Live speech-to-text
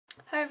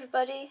Hi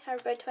everybody,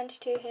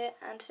 Harrybird22 here,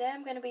 and today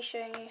I'm going to be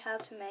showing you how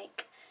to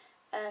make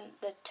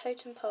the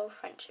totempole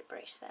friendship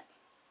bracelet,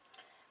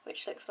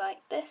 which looks like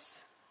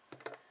this,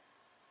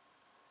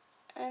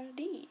 and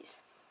these.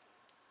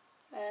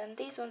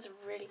 These ones are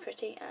really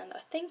pretty, and I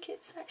think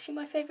it's actually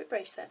my favourite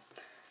bracelet.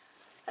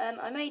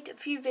 I made a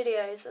few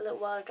videos a little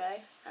while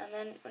ago, and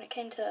then when it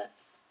came to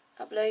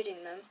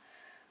uploading them,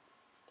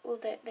 well,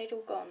 they'd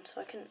all gone, so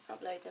I couldn't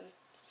upload them,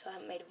 so I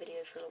haven't made a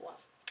video for a little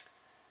while.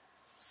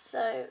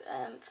 So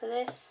for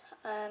this,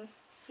 I'm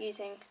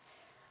using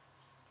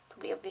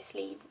probably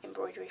obviously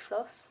embroidery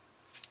floss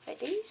like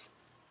these,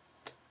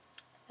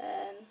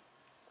 and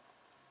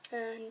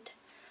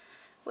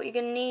what you're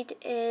going to need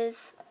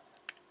is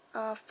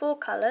 4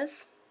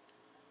 colours.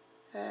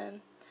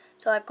 So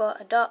I've got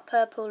a dark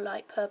purple,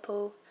 light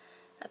purple,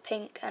 a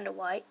pink and a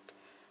white,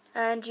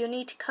 and you'll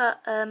need to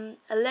cut a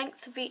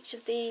length of each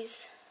of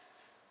these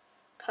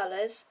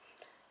colours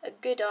a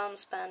good arm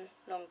span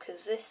long,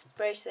 because this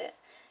bracelet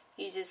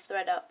uses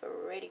thread up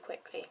really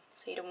quickly,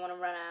 so you don't want to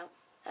run out.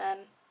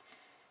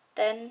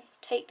 Then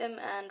take them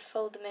and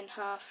fold them in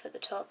half at the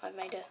top. I've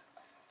made a,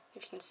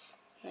 if you can,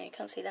 no you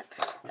can't see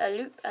that, a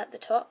loop at the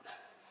top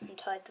and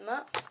tied them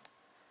up.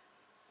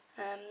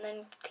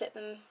 Then clip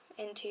them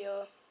into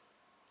your,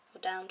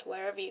 or down to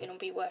wherever you're going to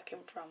be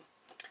working from.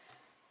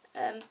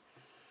 Then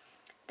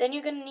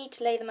you're going to need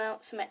to lay them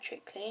out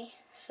symmetrically,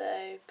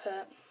 so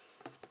put,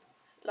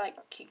 like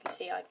you can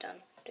see I've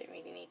done, don't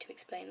really need to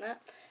explain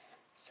that.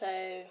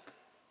 So,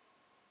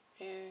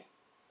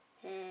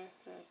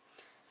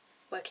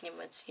 working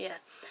inwards, yeah.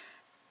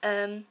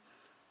 So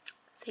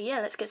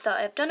yeah, let's get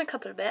started. I've done a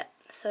couple of bit,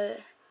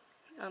 so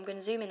I'm going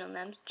to zoom in on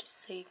them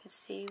just so you can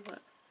see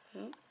what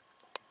it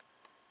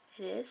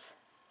is.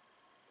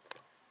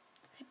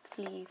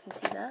 Hopefully you can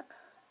see that.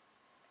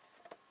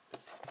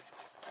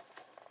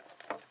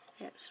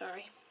 Yep,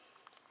 sorry.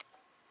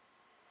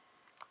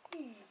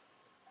 Camera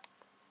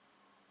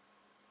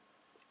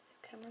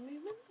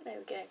movement, there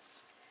we go.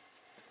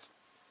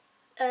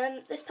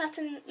 This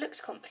pattern looks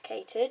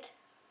complicated,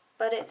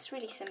 but it's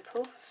really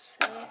simple,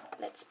 so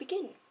let's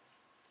begin.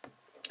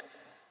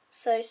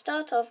 So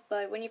start off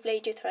by, when you've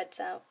laid your threads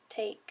out,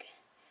 take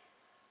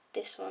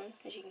this one,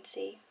 as you can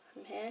see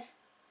from here,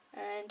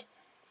 and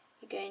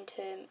you're going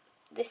to,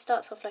 this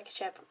starts off like a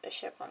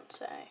chevron,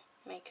 so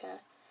make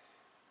a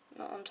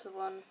knot onto the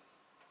one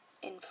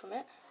in from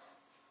it.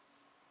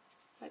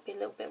 Might be a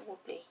little bit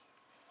wobbly,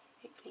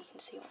 hopefully you can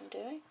see what I'm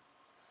doing.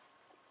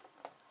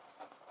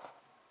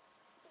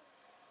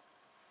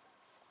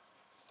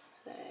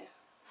 So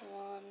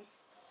 1,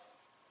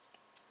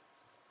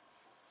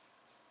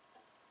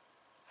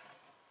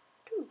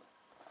 2,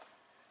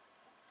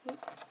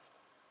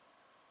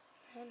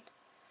 and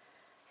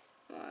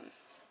 1.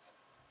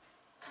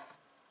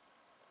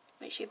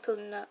 Make sure you pull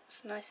the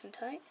nuts nice and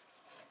tight.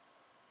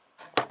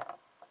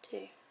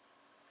 2.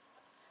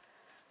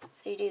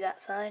 So you do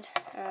that side,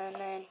 and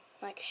then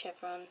like a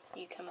chevron,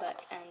 you come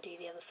back and do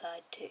the other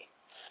side too.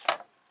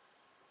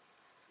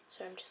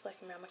 So I'm just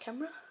working around my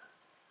camera.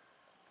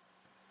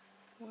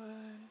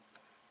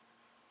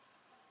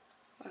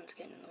 1's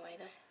getting in the way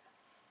though.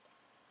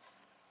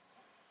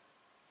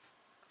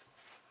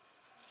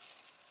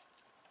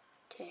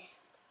 2.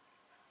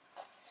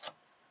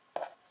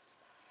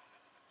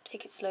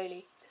 Take it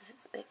slowly because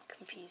it's a bit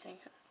confusing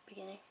at the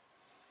beginning.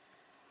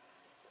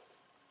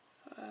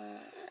 2.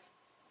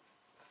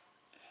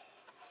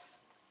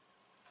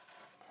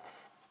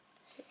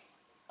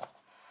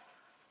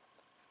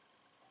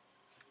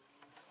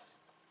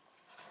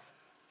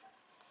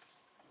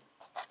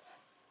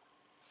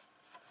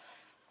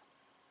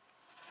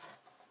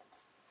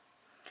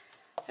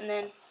 And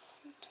then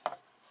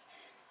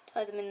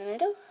tie them in the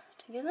middle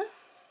together.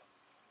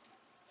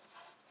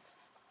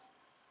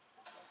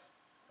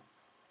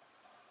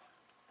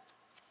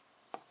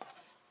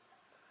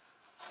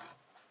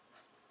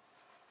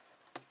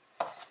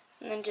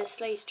 And then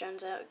just lay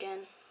strands out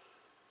again.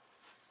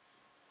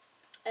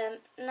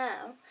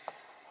 Now,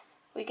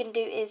 what you're going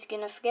to do is you're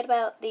going to forget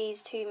about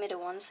these 2 middle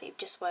ones that you've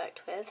just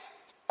worked with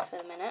for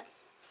the minute.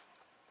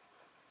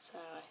 So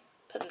I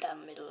put them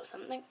down the middle or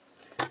something.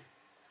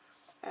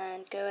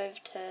 And go over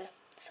to the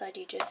side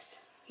you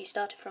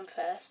started from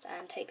first,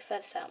 and take the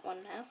furthest out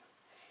one now,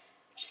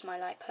 which is my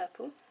light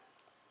purple,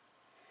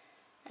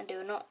 and do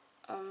a knot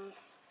on,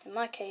 in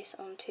my case,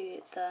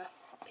 onto the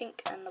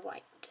pink and the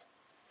white.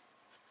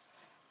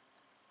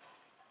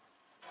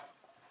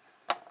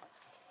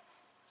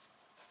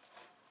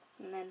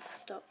 And then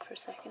stop for a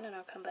second and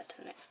I'll come back to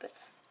the next bit.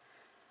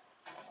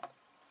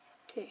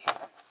 2.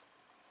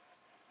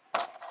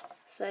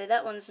 So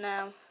that one's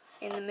now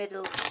in the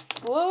middle.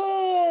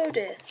 Whoa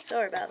dear,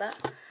 sorry about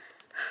that.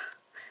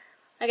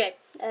 Okay,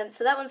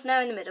 so that one's now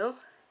in the middle.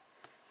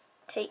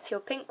 Take your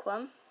pink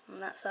one on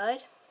that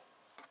side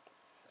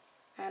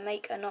and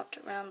make a knot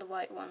around the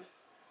white one,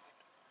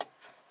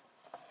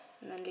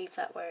 and then leave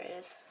that where it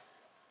is.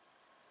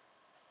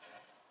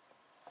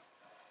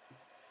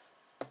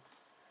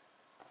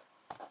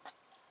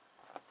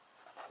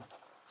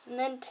 And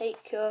then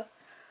take your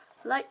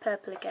light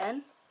purple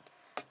again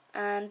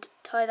and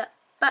tie that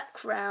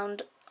back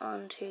round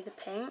onto the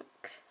pink.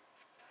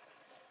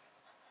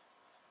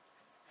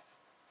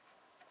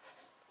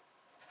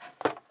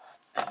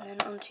 And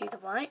then onto the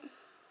white.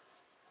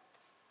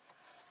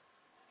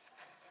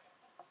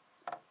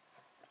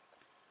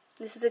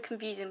 This is the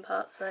confusing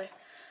part, so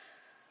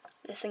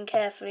listen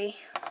carefully.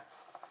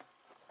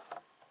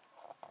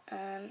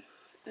 And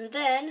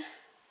then,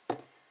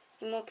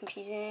 more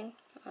confusing,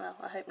 well,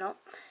 I hope not,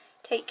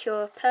 take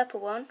your purple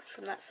one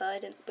from that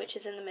side, which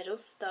is in the middle,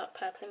 dark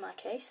purple in my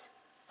case,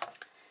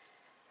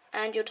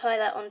 and you'll tie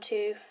that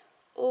onto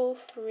all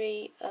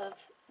three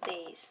of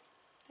these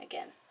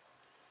again.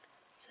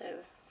 So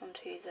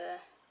onto the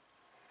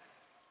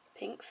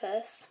pink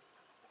first,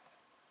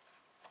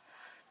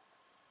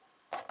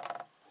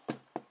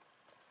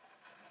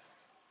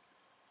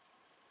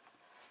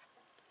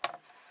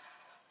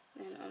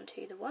 then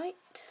onto the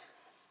white.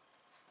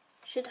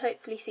 Should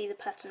hopefully see the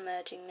pattern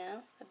emerging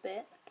now a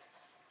bit.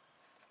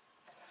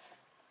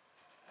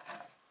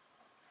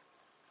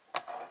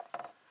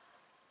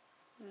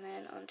 And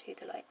then onto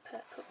the light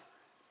purple.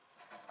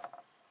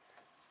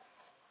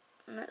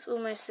 And that's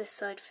almost this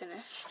side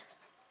finished.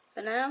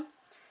 But now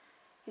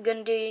you're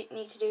going to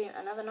need to do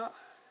another knot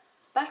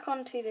back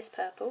onto this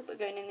purple, but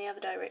going in the other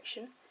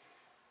direction.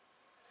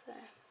 So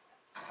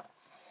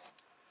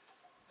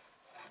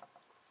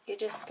you're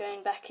just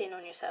going back in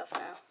on yourself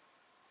now.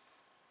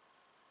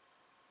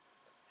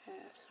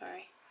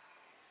 Sorry.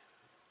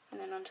 And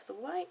then onto the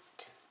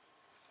white.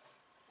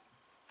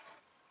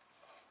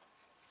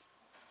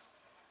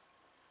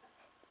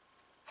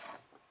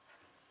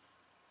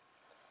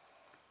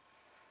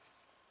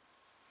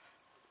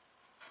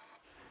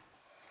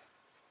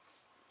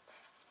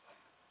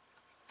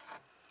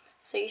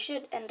 So you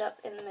should end up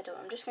in the middle.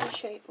 I'm just going to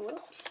show you,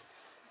 whoops,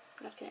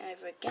 knocking it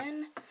over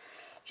again.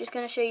 Just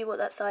going to show you what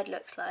that side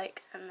looks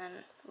like, and then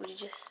would you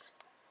just...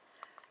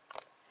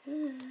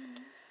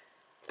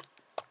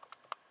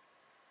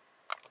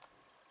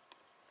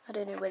 I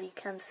don't know whether you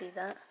can see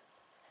that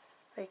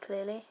very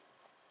clearly,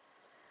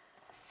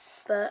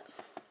 but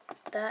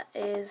that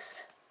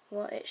is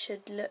what it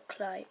should look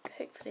like,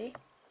 hopefully.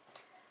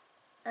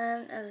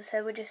 And as I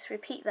said, we'll just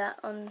repeat that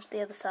on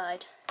the other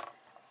side.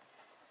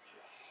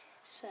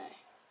 So,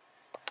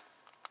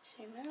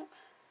 zoom out.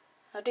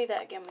 I'll do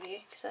that again with you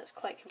because that's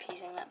quite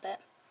confusing, that bit.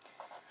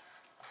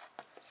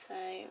 So,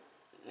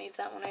 move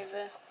that one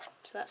over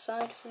to that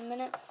side for a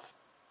minute.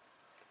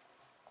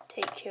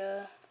 Take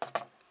your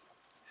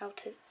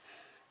outer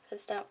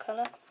first out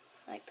colour,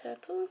 like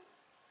purple,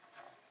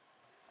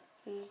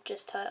 and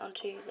just tie it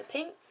onto the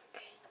pink.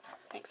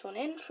 Next one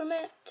in from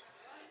it,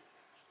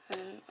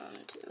 and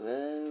onto the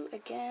row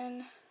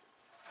again.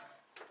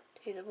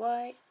 Do the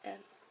white,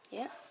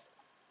 yeah.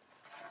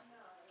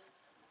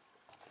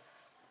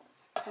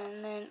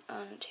 And then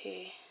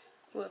onto,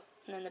 well,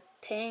 and then the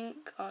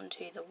pink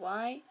onto the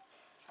white.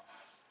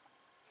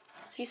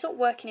 So you sort of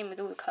working in with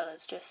all the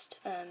colours, just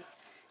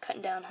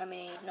cutting down how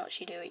many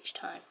knots you do each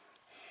time.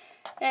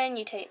 Then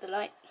you take the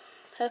light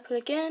purple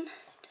again,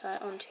 tie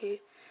it onto,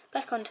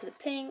 back onto the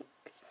pink,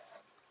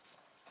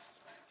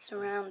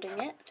 surrounding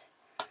it,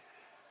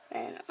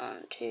 then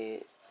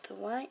onto the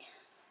white,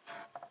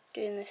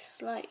 doing this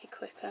slightly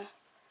quicker,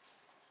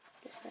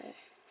 just so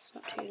it's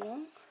not too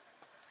long.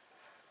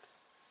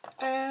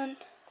 And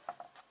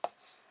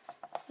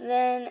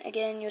then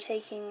again you're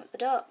taking the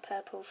dark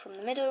purple from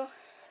the middle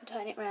and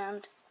tying it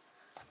round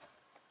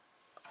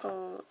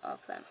all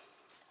of them.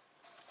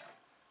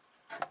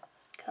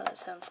 Colour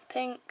sounds the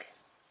pink,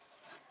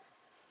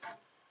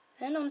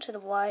 then onto the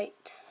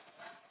white,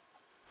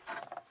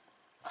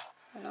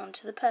 and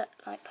onto the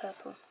light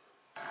purple.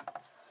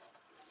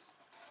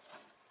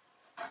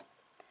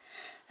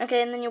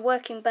 Okay, and then you're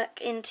working back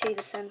into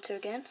the centre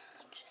again.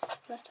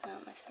 Just flatten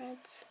out my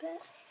threads a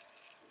bit.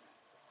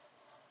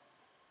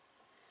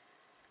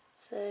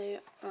 So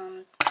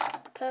on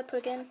the purple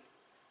again.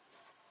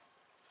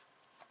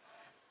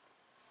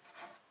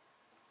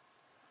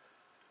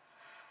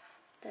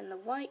 Then the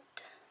white.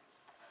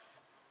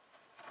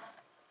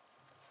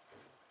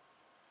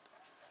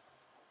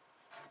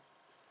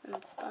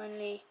 And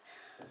finally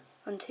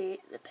onto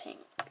the pink.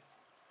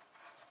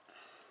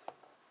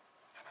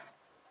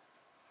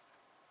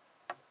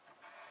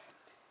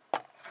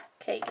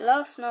 Okay,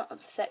 last knot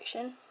of the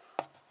section.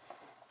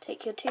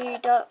 Take your two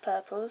dark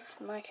purples,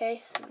 in my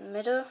case, in the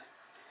middle,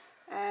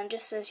 and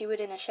just as you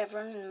would in a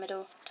chevron in the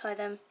middle, tie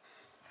them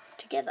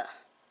together.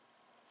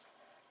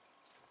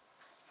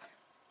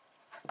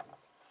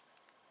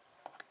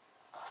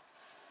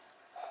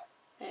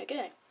 There we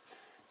go.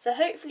 So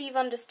hopefully you've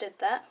understood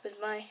that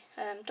with my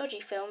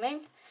dodgy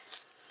filming.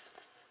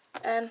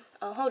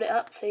 I'll hold it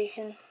up so you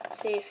can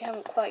see if you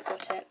haven't quite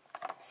got it.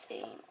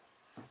 See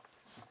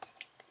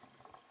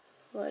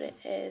what it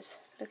is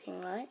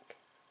looking like.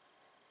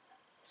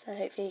 So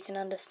hopefully you can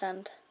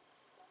understand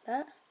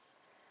that.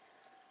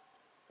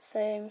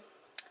 So,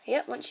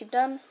 yep, once you've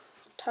done,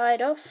 tie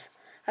it off.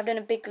 I've done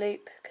a big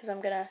loop because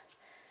I'm going to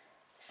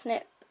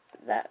snip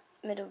that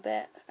middle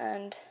bit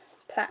and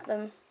plait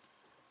them,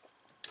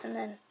 and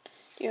then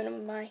do one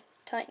of my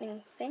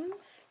tightening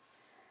things,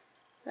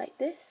 like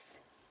this.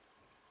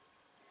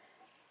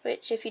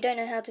 Which, if you don't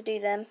know how to do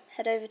them,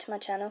 head over to my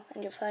channel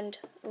and you'll find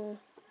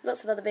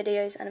lots of other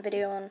videos and a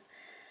video on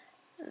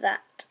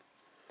that.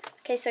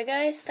 Okay, so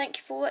guys, thank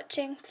you for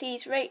watching.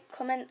 Please rate,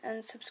 comment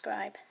and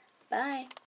subscribe. Bye.